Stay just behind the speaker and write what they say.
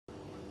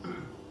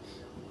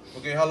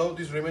Okay, hello,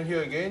 this is Raymond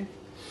here again.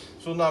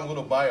 So now I'm going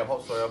to buy a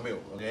hot soya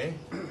milk, okay?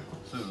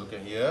 So you look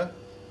at here.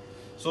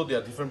 So there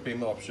are different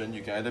payment options.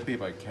 You can either pay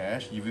by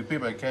cash. If you pay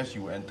by cash,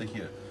 you will enter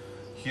here.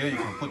 Here you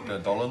can put the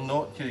dollar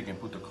note, here you can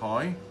put the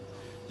coin.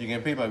 You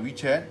can pay by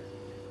WeChat,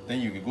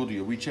 then you can go to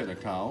your WeChat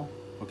account,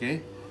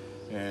 okay?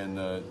 And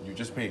you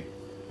just pay,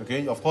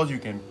 okay? Of course you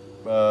can,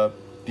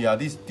 there are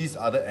this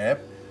other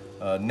app,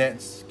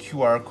 Nets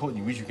QR code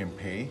in which you can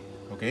pay,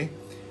 okay?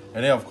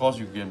 And then of course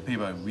you can pay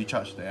by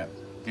WeCharge the app,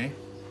 okay?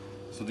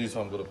 So this is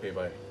what I'm going to pay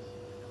by.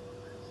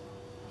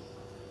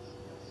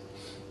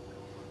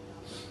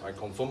 I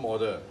confirm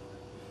order.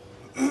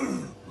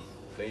 Then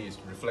it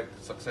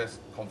reflect success,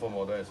 confirm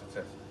order as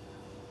success.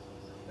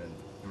 And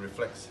it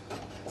reflects.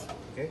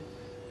 Okay?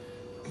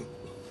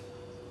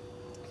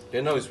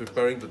 Then now it's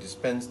preparing to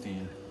dispense the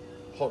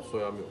hot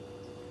soya milk.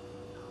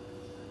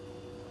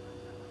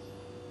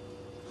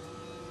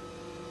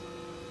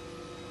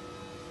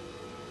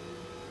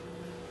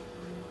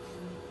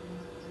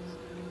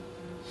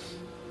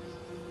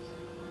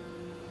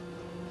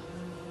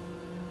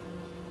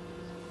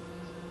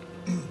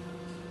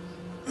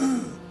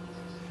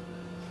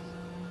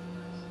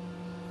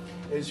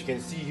 As you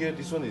can see here,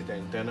 this one is the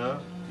antenna.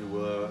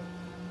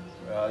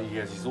 It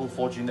has its own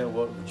 4G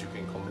network which you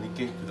can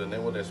communicate to the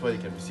network. That's why you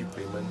can receive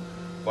payment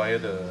via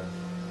the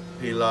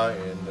PayLah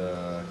and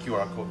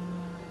QR code.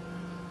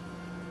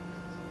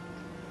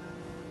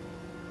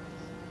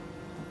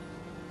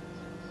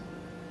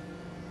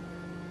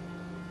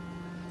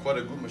 Quite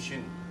a good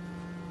machine.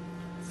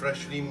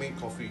 Freshly made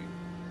coffee.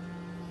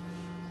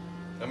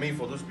 I mean,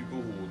 for those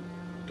people who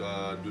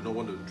do not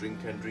want to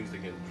drink canned drinks, they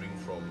can drink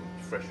from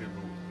freshly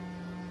brewed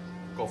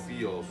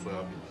coffee or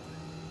soya bean.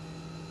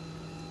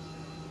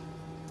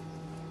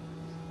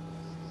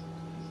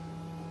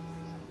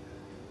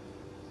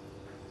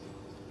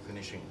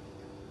 Finishing.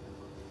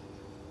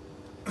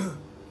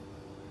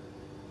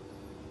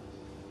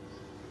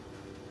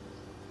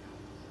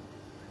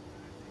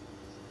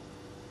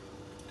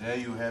 There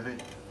you have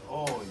it.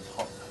 Oh, it's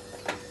hot.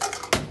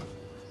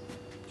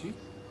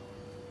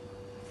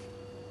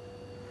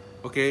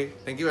 Okay,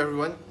 thank you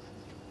everyone.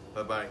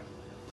 Bye bye.